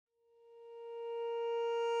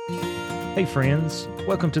Hey friends,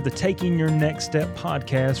 welcome to the Taking Your Next Step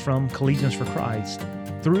podcast from Collegians for Christ.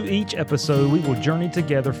 Through each episode, we will journey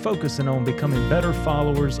together focusing on becoming better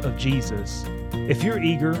followers of Jesus. If you're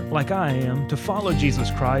eager, like I am, to follow Jesus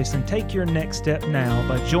Christ and take your next step now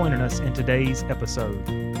by joining us in today's episode.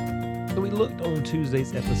 So we looked on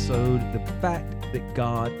Tuesday's episode, the fact that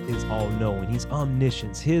God is all-knowing. He's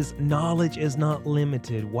omniscient. His knowledge is not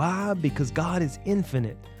limited. Why? Because God is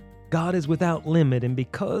infinite. God is without limit, and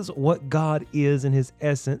because what God is in his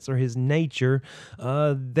essence or his nature,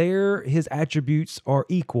 his attributes are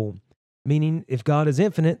equal. Meaning, if God is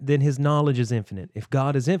infinite, then his knowledge is infinite. If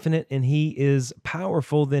God is infinite and he is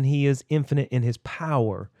powerful, then he is infinite in his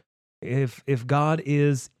power. If God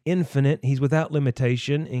is infinite, he's without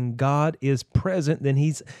limitation, and God is present, then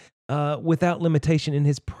he's without limitation in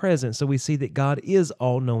his presence. So we see that God is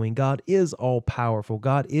all-knowing. God is all-powerful.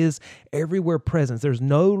 God is everywhere present. There's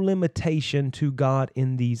no limitation to God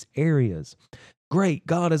in these areas. Great,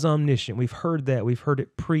 God is omniscient. We've heard that. We've heard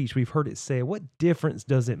it preached. We've heard it said. What difference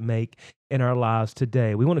does it make in our lives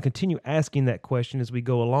today? We want to continue asking that question as we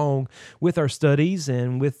go along with our studies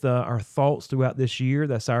and with our thoughts throughout this year.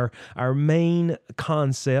 That's our main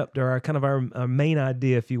concept, or our main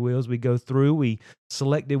idea, if you will, as we go through. We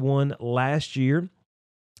selected one last year,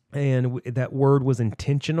 and that word was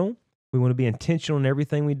intentional. We want to be intentional in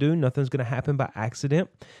everything we do. Nothing's going to happen by accident.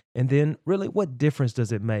 And then really, what difference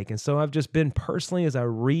does it make? And so I've just been personally, as I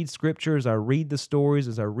read scripture, as I read the stories,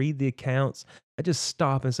 as I read the accounts, I just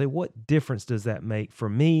stop and say, what difference does that make for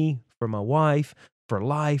me, for my wife, for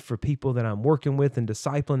life, for people that I'm working with and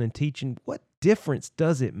discipling and teaching? What difference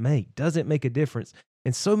does it make? Does it make a difference?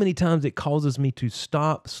 And so many times it causes me to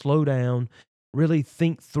stop, slow down, really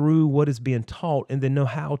think through what is being taught and then know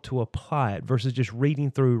how to apply it versus just reading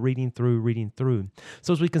through.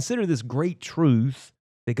 So as we consider this great truth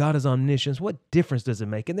that God is omniscient, what difference does it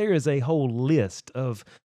make? And there is a whole list of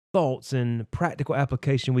thoughts and practical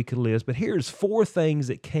application we could list, but here's 4 things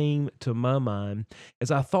that came to my mind as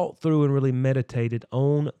I thought through and really meditated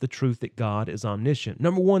on the truth that God is omniscient.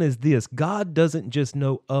 Number 1 is this: God doesn't just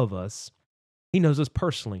know of us, he knows us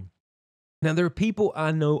personally. Now, there are people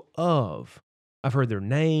I know of. I've heard their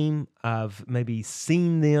name, I've maybe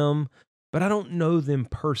seen them, but I don't know them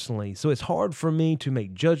personally. So it's hard for me to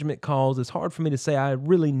make judgment calls. It's hard for me to say I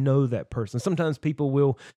really know that person. Sometimes people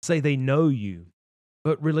will say they know you,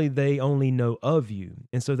 but really they only know of you.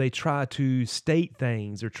 And so they try to state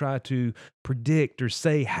things or try to predict or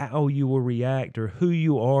say how you will react or who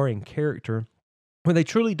you are in character when they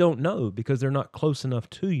truly don't know because they're not close enough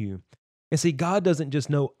to you. And see, God doesn't just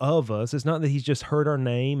know of us. It's not that he's just heard our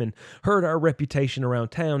name and heard our reputation around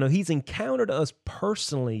town. No, he's encountered us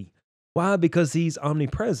personally. Why? Because he's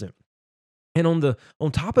omnipresent. And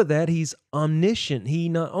on top of that, he's omniscient. He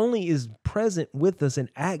not only is present with us and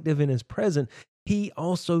active in his presence, he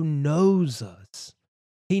also knows us.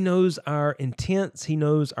 He knows our intents. He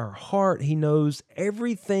knows our heart. He knows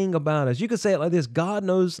everything about us. You could say it like this: God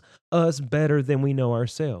knows us better than we know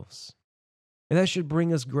ourselves. And that should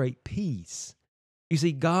bring us great peace. You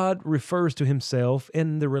see, God refers to himself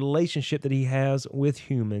in the relationship that he has with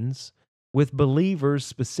humans, with believers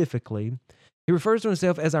specifically. He refers to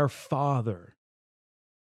himself as our Father.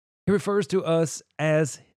 He refers to us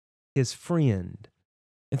as his friend.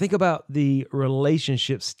 And think about the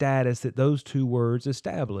relationship status that those 2 words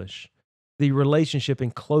establish. The relationship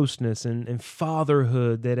and closeness and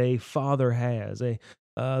fatherhood that a father has,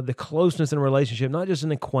 the closeness in a relationship, not just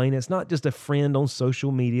an acquaintance, not just a friend on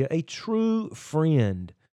social media, a true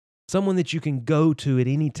friend, someone that you can go to at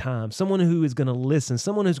any time, someone who is going to listen,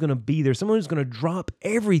 someone who's going to be there, someone who's going to drop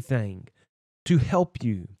everything to help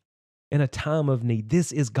you in a time of need.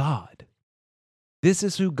 This is God. This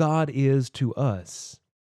is who God is to us.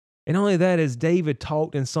 And not only that, as David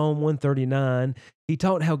talked in Psalm 139, he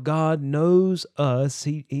taught how God knows us.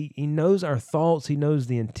 He knows our thoughts. He knows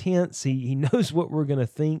the intents. He knows what we're going to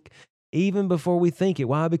think even before we think it.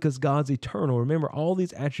 Why? Because God's eternal. Remember, all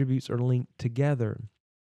these attributes are linked together.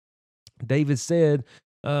 David said,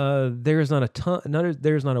 there is not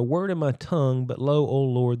a word in my tongue, but lo, O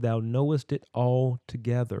Lord, thou knowest it all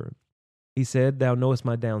together. He said, thou knowest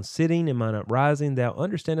my down sitting and mine uprising. Thou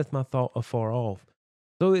understandest my thought afar off.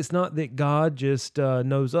 So it's not that God just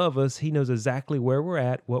knows of us. He knows exactly where we're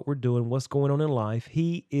at, what we're doing, what's going on in life.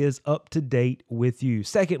 He is up to date with you.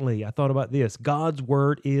 Secondly, I thought about this: God's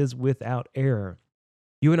word is without error.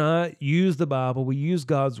 You and I use the Bible. We use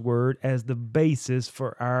God's word as the basis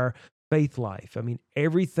for our faith life. I mean,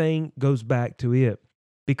 everything goes back to it.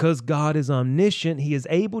 Because God is omniscient, he is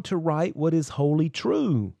able to write what is wholly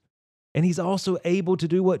true. And he's also able to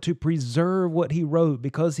do what? To preserve what he wrote.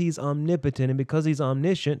 Because he's omnipotent and because he's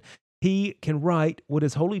omniscient, he can write what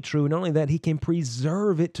is wholly true. Not only that, he can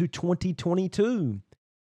preserve it to 2022.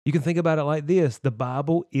 You can think about it like this. The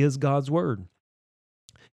Bible is God's word.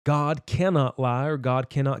 God cannot lie or God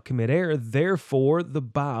cannot commit error. Therefore, the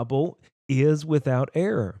Bible is without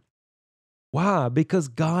error. Why? Because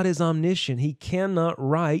God is omniscient. He cannot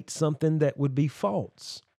write something that would be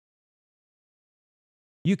false.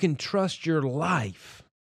 You can trust your life,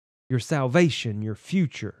 your salvation, your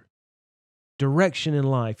future, direction in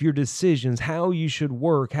life, your decisions, how you should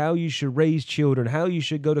work, how you should raise children, how you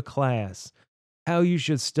should go to class, how you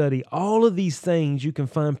should study. All of these things, you can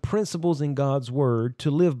find principles in God's word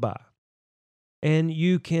to live by. And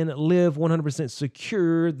you can live 100%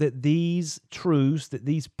 secure that these truths, that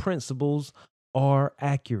these principles are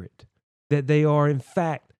accurate, that they are in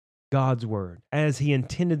fact God's word, as he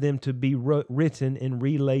intended them to be written and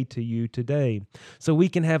relayed to you today. So we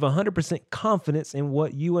can have 100% confidence in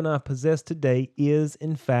what you and I possess today is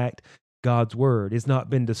in fact God's word. It's not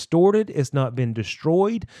been distorted. It's not been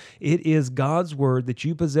destroyed. It is God's word that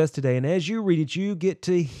you possess today. And as you read it, you get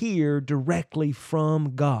to hear directly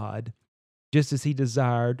from God, just as he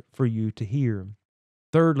desired for you to hear.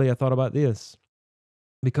 Thirdly, I thought about this.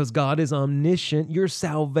 Because God is omniscient, your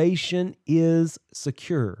salvation is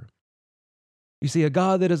secure. You see, a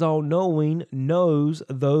God that is all-knowing knows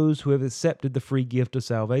those who have accepted the free gift of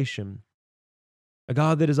salvation. A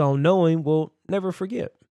God that is all-knowing will never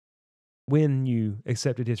forget when you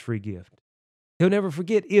accepted his free gift. He'll never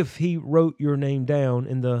forget if he wrote your name down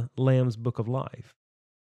in the Lamb's Book of Life.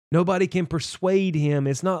 Nobody can persuade him.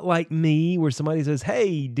 It's not like me where somebody says,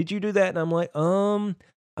 hey, did you do that? And I'm like, I'm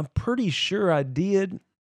pretty sure I did.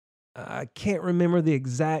 I can't remember the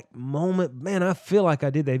exact moment. Man, I feel like I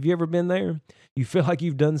did that. Have you ever been there? You feel like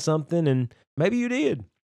you've done something and maybe you did.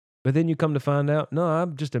 But then you come to find out, no,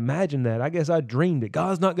 I've just imagined that. I guess I dreamed it.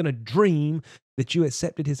 God's not going to dream that you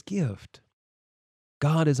accepted his gift.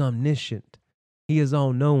 God is omniscient. He is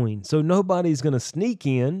all-knowing. So nobody's going to sneak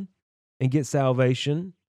in and get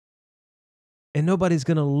salvation. And nobody's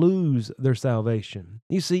going to lose their salvation.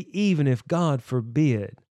 You see, even if God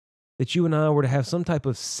forbid that you and I were to have some type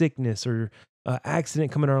of sickness or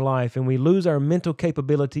accident come in our life and we lose our mental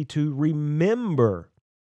capability to remember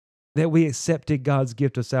that we accepted God's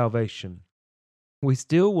gift of salvation, we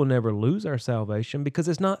still will never lose our salvation because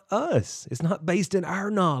it's not us. It's not based in our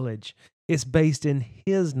knowledge. It's based in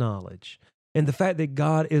his knowledge. And the fact that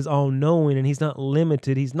God is all-knowing and he's not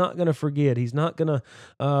limited, he's not going to forget. He's not going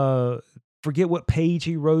to forget what page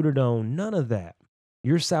he wrote it on. None of that.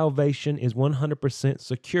 Your salvation is 100%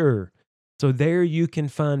 secure. So there you can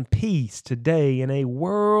find peace today in a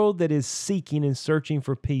world that is seeking and searching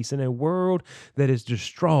for peace, in a world that is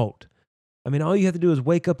distraught. I mean, all you have to do is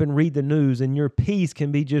wake up and read the news and your peace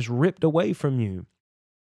can be just ripped away from you.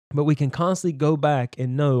 But we can constantly go back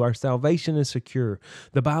and know our salvation is secure.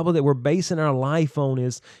 The Bible that we're basing our life on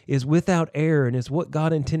is without error, and it's what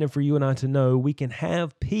God intended for you and I to know. We can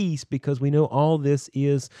have peace because we know all this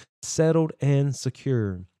is settled and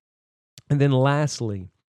secure. And then lastly,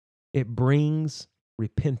 it brings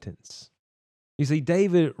repentance. You see,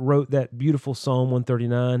 David wrote that beautiful Psalm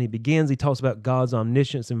 139. He talks about God's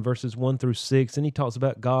omniscience in verses 1 through 6, and he talks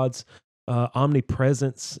about God's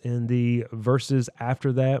omnipresence in the verses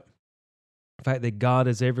after that. The fact that God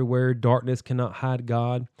is everywhere, darkness cannot hide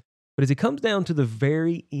God. But as he comes down to the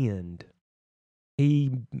very end,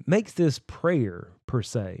 he makes this prayer per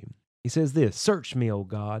se. He says this, search me, O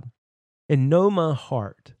God, and know my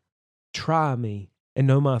heart. Try me and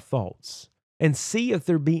know my thoughts, and see if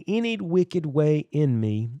there be any wicked way in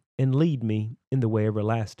me, and lead me in the way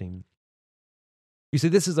everlasting. You see,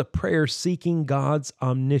 this is a prayer seeking God's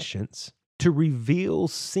omniscience to reveal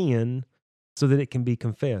sin so that it can be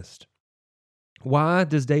confessed. Why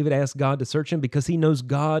does David ask God to search him? Because he knows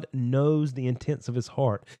God knows the intents of his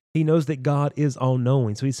heart. He knows that God is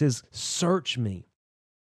all-knowing. So he says, search me.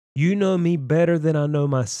 You know me better than I know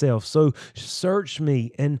myself. So search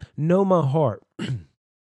me and know my heart.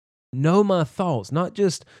 Know my thoughts, not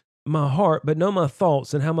just my heart, but know my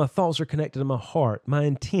thoughts and how my thoughts are connected to my heart, my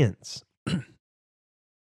intents.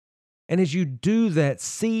 And as you do that,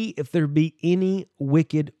 see if there be any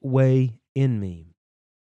wicked way in me.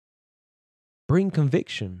 Bring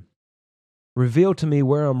conviction. Reveal to me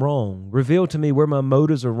where I'm wrong. Reveal to me where my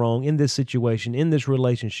motives are wrong in this situation, in this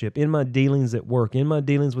relationship, in my dealings at work, in my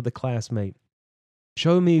dealings with a classmate.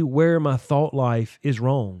 Show me where my thought life is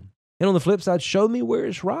wrong. And on the flip side, show me where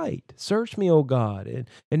it's right. Search me, O God,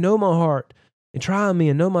 and know my heart, and try me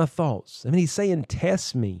and know my thoughts. I mean, he's saying,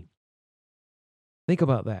 test me. Think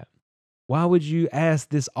about that. Why would you ask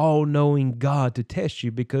this all-knowing God to test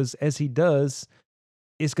you? Because as he does,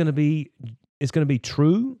 it's going to be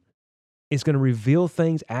true. It's going to reveal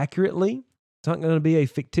things accurately. It's not going to be a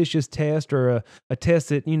fictitious test or a test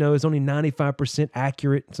that, is only 95%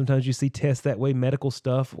 accurate. Sometimes you see tests that way, medical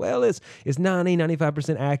stuff. Well, it's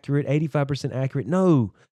 95% accurate, 85% accurate.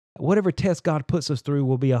 No, whatever test God puts us through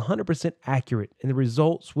will be 100% accurate, and the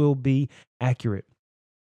results will be accurate.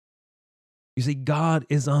 You see, God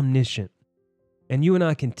is omniscient. And you and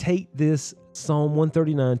I can take this Psalm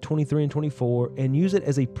 139, 23 and 24 and use it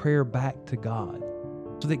as a prayer back to God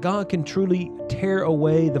so that God can truly tear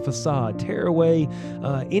away the facade, tear away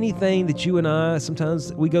anything that you and I,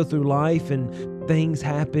 sometimes we go through life and things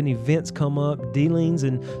happen, events come up, dealings,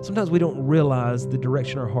 and sometimes we don't realize the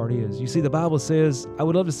direction our heart is. You see, the Bible says, I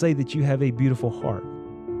would love to say that you have a beautiful heart.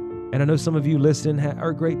 And I know some of you listening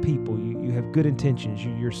are great people. You have good intentions.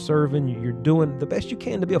 You're serving. You're doing the best you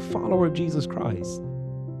can to be a follower of Jesus Christ.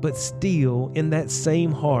 But still, in that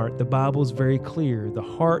same heart, the Bible is very clear. The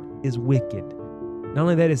heart is wicked. Not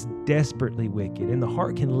only that, it's desperately wicked, and the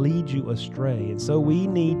heart can lead you astray. And so we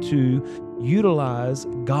need to utilize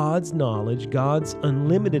God's knowledge, God's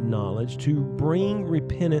unlimited knowledge, to bring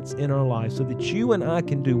repentance in our life so that you and I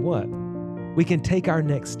can do what? We can take our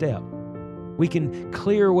next step. We can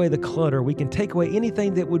clear away the clutter. We can take away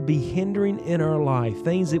anything that would be hindering in our life,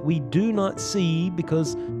 things that we do not see,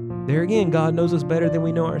 because there again, God knows us better than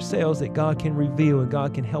we know ourselves, that God can reveal and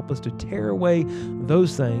God can help us to tear away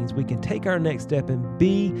those things. We can take our next step and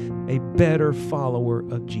be a better follower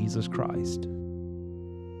of Jesus Christ.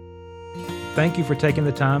 Thank you for taking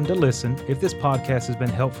the time to listen. If this podcast has been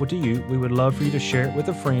helpful to you, we would love for you to share it with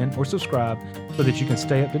a friend or subscribe so that you can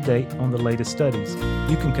stay up to date on the latest studies.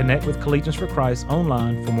 You can connect with Collegians for Christ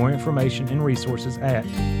online for more information and resources at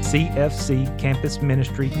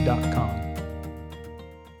cfccampusministry.com.